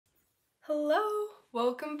Hello,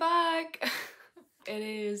 welcome back. It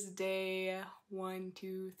is day 1,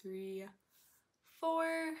 2, 3, 4.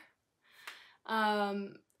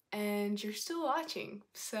 And you're still watching,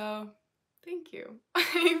 so thank you.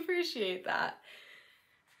 I appreciate that.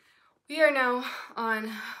 We are now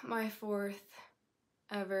on my 4th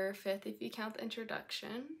ever, 5th if you count the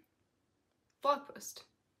introduction, blog post,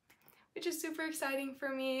 which is super exciting for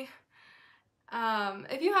me.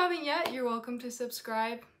 If you haven't yet, you're welcome to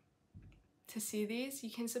subscribe. To see these, you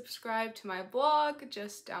can subscribe to my blog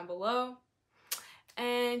just down below,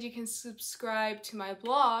 and you can subscribe to my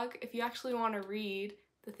blog if you actually want to read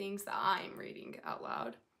the things that I'm reading out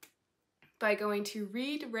loud by going to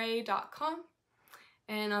readray.com,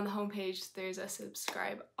 and on the homepage there's a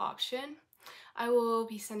subscribe option. I will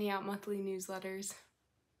be sending out monthly newsletters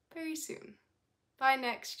very soon, by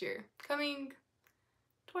next year, coming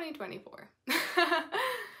 2024.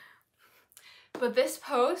 But this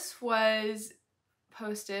post was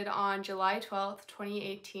posted on July 12th,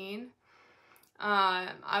 2018.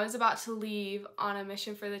 I was about to leave on a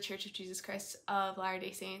mission for the Church of Jesus Christ of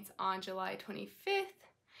Latter-day Saints on July 25th.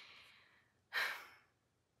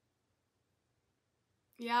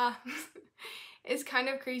 Yeah, it's kind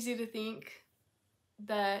of crazy to think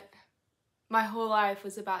that my whole life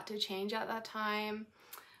was about to change at that time.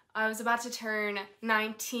 I was about to turn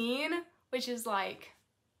 19, which is like,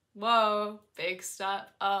 whoa, big step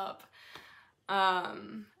up.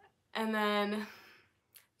 And then,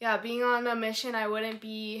 yeah, being on a mission, I wouldn't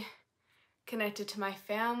be connected to my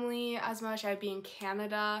family as much. I'd be in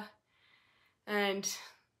Canada, and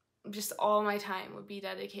just all my time would be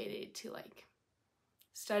dedicated to like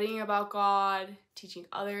studying about God, teaching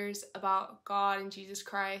others about God and Jesus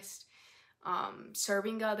Christ,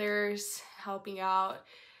 serving others, helping out.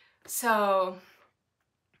 So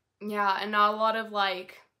yeah, and not a lot of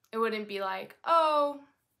like, it wouldn't be like, oh,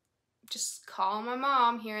 just call my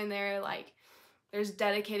mom here and there. Like, there's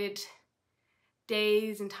dedicated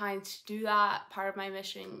days and times to do that. Part of my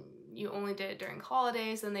mission, you only did it during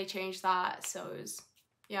holidays, and they changed that, so it was,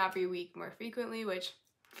 yeah, every week more frequently, which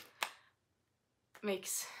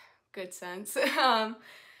makes good sense.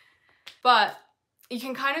 But you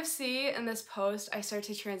can kind of see in this post, I start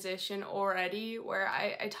to transition already, where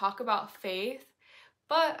I talk about faith,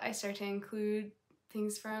 but I start to include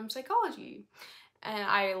things from psychology. And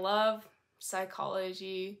I love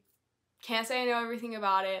psychology. Can't say I know everything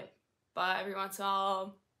about it, but every once in a while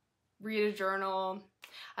I'll read a journal.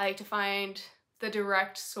 I like to find the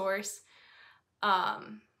direct source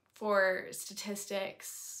for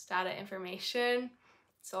statistics, data information,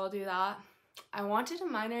 so I'll do that. I wanted a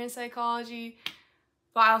minor in psychology,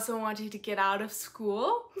 but I also wanted to get out of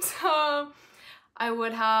school, so I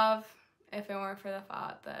would have if it weren't for the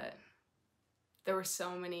fact that there were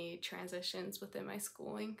so many transitions within my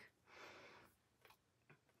schooling.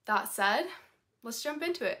 That said, let's jump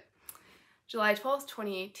into it. July 12th,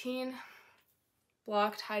 2018,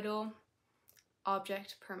 blog title,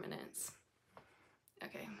 Object Permanence.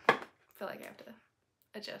 Okay, I feel like I have to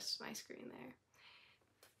adjust my screen there.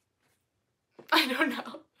 I don't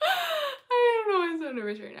know. I don't know why I'm so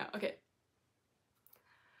nervous right now. Okay.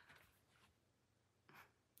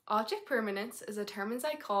 Object permanence is a term in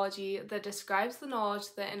psychology that describes the knowledge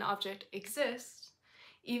that an object exists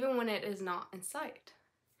even when it is not in sight.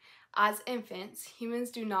 As infants,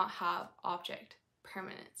 humans do not have object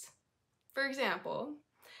permanence. For example,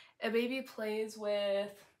 a baby plays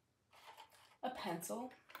with a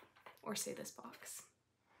pencil, or say this box.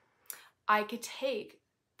 I could take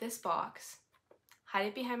this box, hide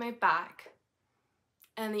it behind my back,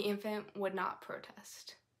 and the infant would not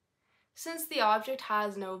protest. Since the object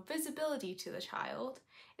has no visibility to the child,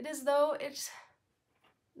 it is as though it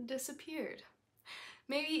disappeared.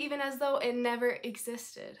 Maybe even as though it never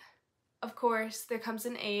existed. Of course, there comes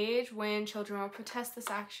an age when children will protest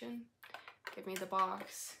this action. Give me the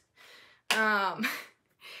box.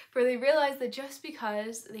 For they realize that just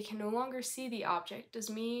because they can no longer see the object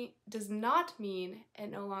does not mean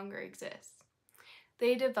it no longer exists.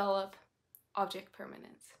 They develop object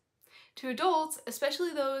permanence. To adults,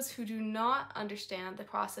 especially those who do not understand the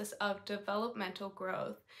process of developmental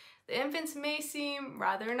growth, the infants may seem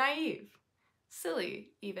rather naive, silly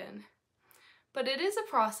even. But it is a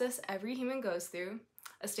process every human goes through,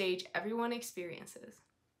 a stage everyone experiences.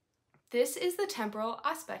 This is the temporal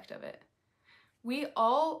aspect of it. We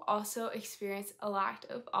all also experience a lack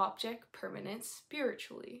of object permanence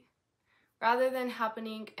spiritually. Rather than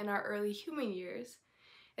happening in our early human years,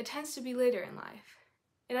 it tends to be later in life.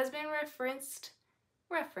 It has been referenced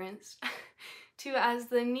to as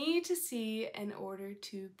the need to see in order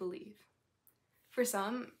to believe. For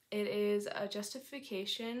some, it is a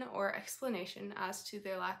justification or explanation as to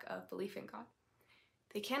their lack of belief in God.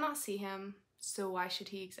 They cannot see him, so why should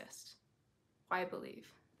he exist? Why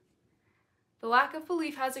believe? The lack of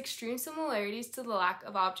belief has extreme similarities to the lack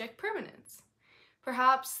of object permanence.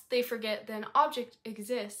 Perhaps they forget that an object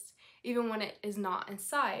exists even when it is not in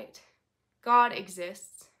sight. God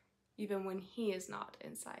exists even when he is not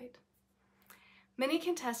in sight. Many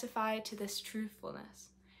can testify to this truthfulness.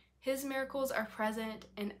 His miracles are present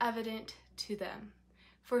and evident to them.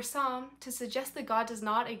 For some, to suggest that God does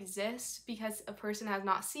not exist because a person has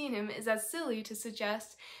not seen him is as silly to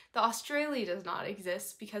suggest that Australia does not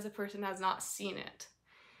exist because a person has not seen it.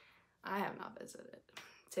 I have not visited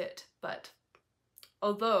it, but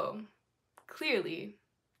although clearly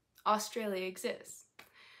Australia exists,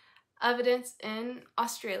 evidence in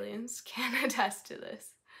Australians can attest to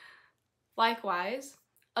this. Likewise,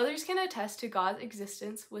 others can attest to God's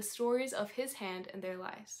existence with stories of his hand in their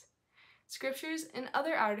lives. Scriptures and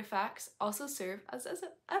other artifacts also serve as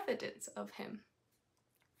evidence of him.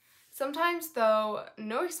 Sometimes, though,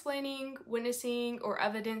 no explaining, witnessing, or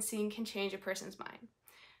evidencing can change a person's mind.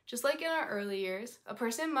 Just like in our early years, a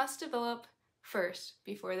person must develop first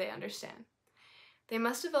before they understand. They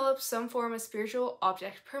must develop some form of spiritual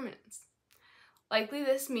object permanence. Likely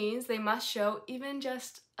this means they must show even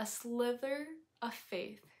just a sliver of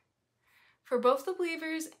faith. For both the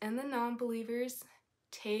believers and the non-believers,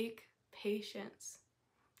 take patience.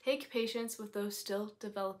 Take patience with those still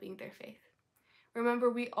developing their faith. Remember,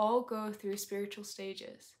 we all go through spiritual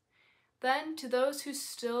stages. Then, to those who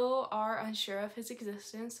still are unsure of his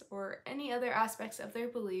existence or any other aspects of their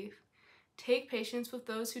belief, take patience with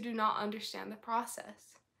those who do not understand the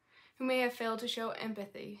process, who may have failed to show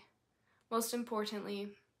empathy. Most importantly,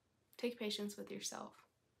 take patience with yourself.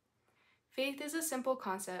 Faith is a simple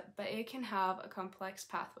concept, but it can have a complex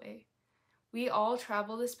pathway. We all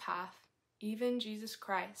travel this path. Even Jesus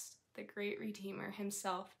Christ, the great Redeemer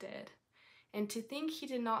himself, did. And to think he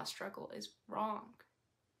did not struggle is wrong.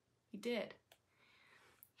 He did.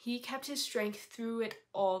 He kept his strength through it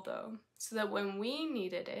all, though, so that when we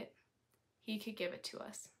needed it, he could give it to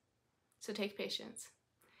us. So take patience.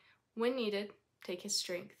 When needed, take his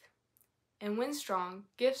strength. And when strong,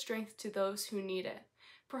 give strength to those who need it,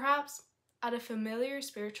 perhaps at a familiar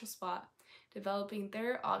spiritual spot, developing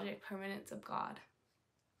their object permanence of God.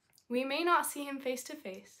 We may not see him face to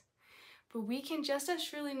face, but we can just as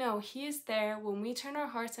surely know he is there when we turn our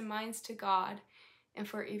hearts and minds to God and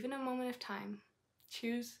for even a moment of time,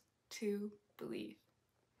 choose to believe.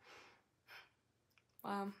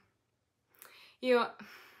 Wow.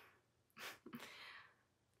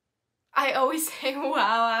 I always say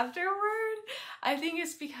wow afterward. I think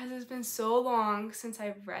it's because it's been so long since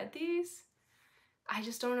I've read these. I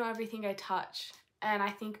just don't know everything I touch. And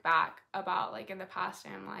I think back about in the past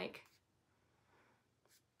and I'm like,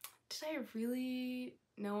 did I really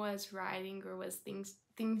know I was writing, or was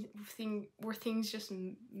were things just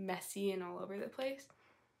messy and all over the place?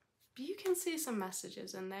 But you can see some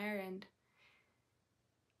messages in there, and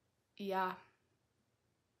yeah,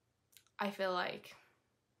 I feel like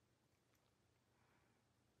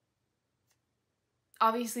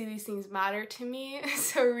obviously these things matter to me,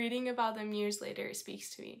 so reading about them years later, it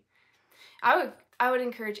speaks to me. I would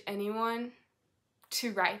encourage anyone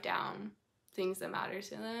to write down things that matter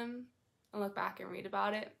to them and look back and read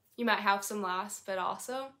about it. You might have some laughs, but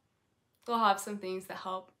also you'll have some things that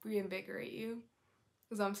help reinvigorate you,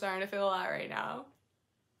 because I'm starting to feel that right now.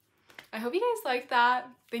 I hope you guys like that.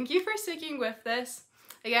 Thank you for sticking with this.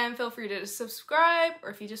 Again, feel free to subscribe, or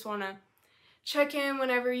if you just want to check in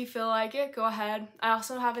whenever you feel like it, go ahead. I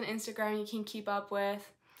also have an Instagram you can keep up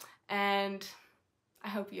with, and I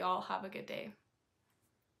hope you all have a good day.